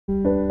How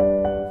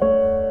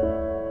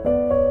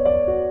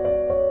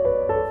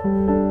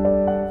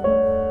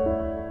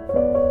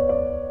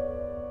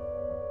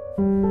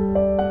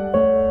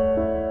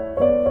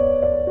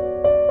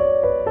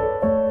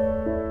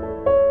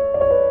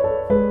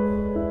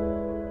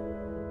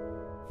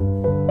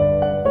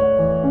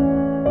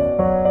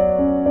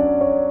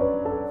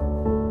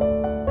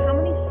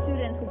many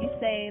students would you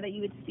say that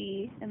you would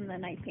see in the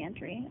night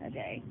pantry a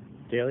day?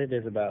 Daily,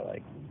 there's about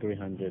like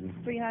 300 on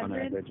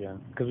 300? average, yeah.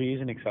 Because we use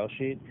an Excel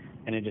sheet,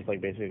 and it just like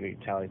basically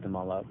tallies them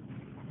all up.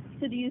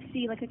 So do you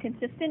see like a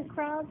consistent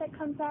crowd that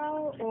comes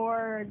out,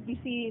 or do you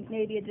see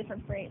maybe a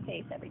different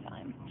face every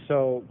time?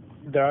 So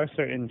there are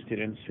certain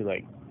students who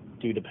like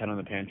do depend on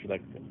the pantry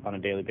like on a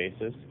daily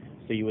basis.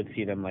 So you would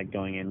see them like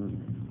going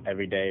in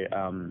every day.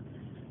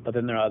 But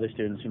then there are other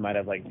students who might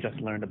have like just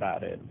learned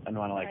about it and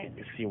want to like Right.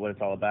 see what it's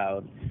all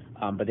about,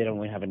 but they don't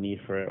really have a need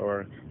for it,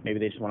 or maybe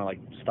they just want to like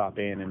stop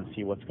in and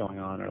see what's going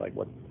on or like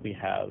what we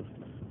have.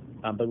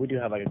 But we do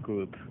have like a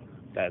group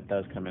that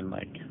does come in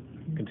like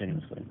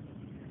continuously.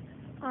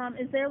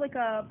 Is there like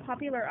a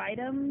popular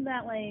item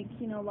that like,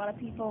 a lot of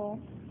people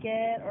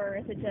get, or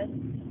is it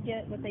just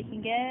get what they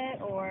can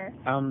get, or?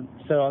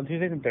 So on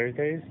Tuesdays and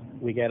Thursdays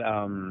we get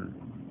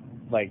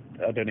like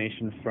a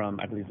donation from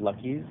I believe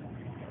Lucky's,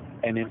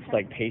 and it's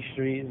like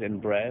pastries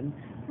and bread.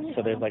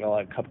 So there's like a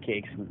lot of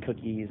cupcakes and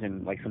cookies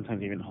and like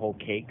sometimes even whole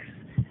cakes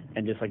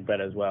and just like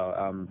bread as well.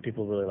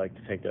 People really like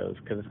to take those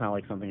because it's not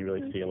like something you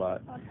really see a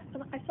lot.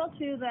 I saw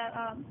too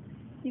that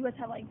you guys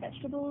have like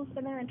vegetables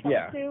in there and trucks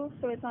Yeah. too,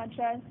 so it's not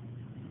just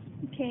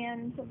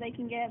cans that they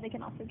can get. They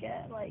can also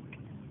get like,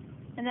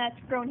 and that's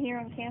grown here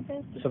on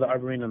campus. So the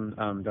Arboretum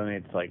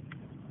donates like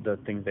the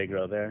things they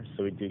grow there,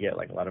 so we do get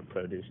like a lot of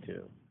produce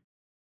too.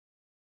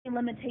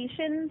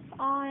 Limitations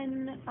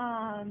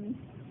on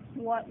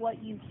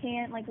what you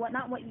can't, like what,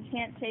 not what you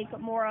can't take, but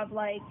more of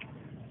like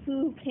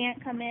who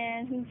can't come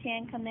in, who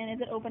can come in.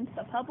 Is it open to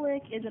the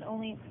public? Is it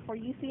only for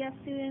UCF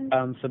students?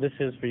 So this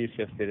is for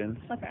UCF students.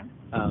 Okay.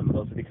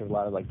 Mostly because a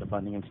lot of like the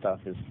funding and stuff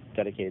is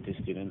dedicated to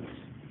students.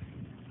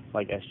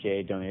 Like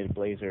SGA donated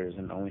blazers,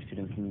 and only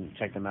students can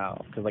check them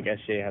out. Because like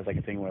SGA has like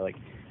a thing where like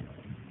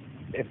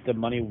if the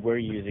money we're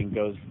using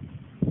goes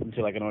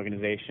into like an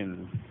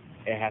organization,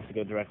 it has to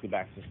go directly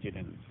back to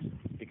students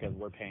because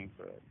we're paying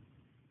for it.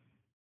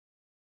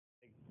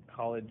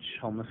 College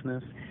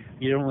homelessness,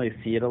 you don't really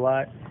see it a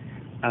lot.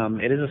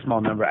 It is a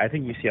small number. I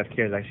think UCF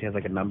Cares actually has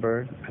like a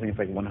number. I think it's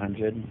like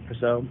 100 or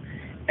so.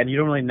 And you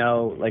don't really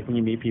know, like when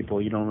you meet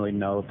people, you don't really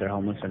know if they're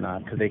homeless or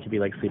not because they could be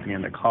like sleeping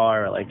in their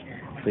car or like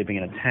sleeping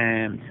in a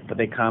tent, but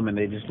they come and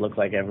they just look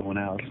like everyone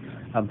else.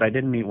 But I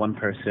did meet one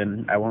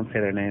person, I won't say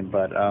their name,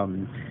 but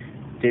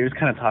they were just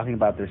kind of talking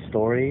about their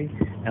story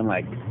and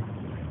like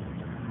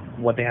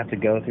what they have to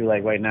go through.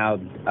 Like right now,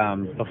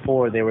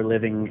 before they were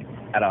living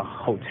at a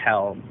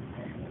hotel,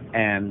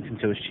 and since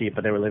it was cheap,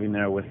 but they were living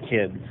there with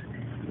kids,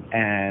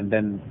 and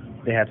then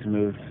they had to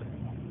move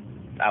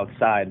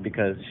outside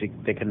because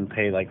they couldn't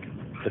pay like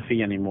the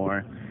fee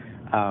anymore.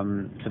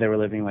 So they were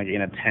living like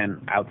in a tent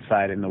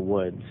outside in the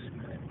woods,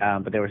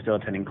 but they were still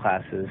attending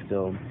classes,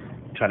 still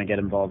trying to get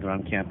involved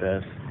around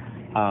campus.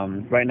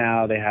 Right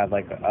now they have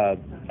like a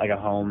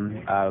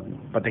home,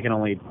 but they can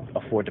only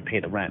afford to pay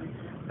the rent.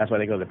 That's why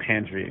they go to the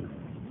pantry.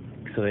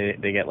 So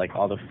they get like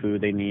all the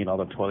food they need, all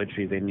the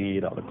toiletries they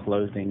need, all the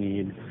clothes they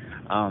need.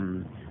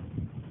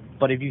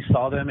 But if you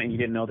saw them and you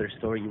didn't know their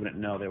story, you wouldn't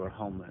know they were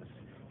homeless.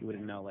 You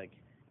wouldn't know like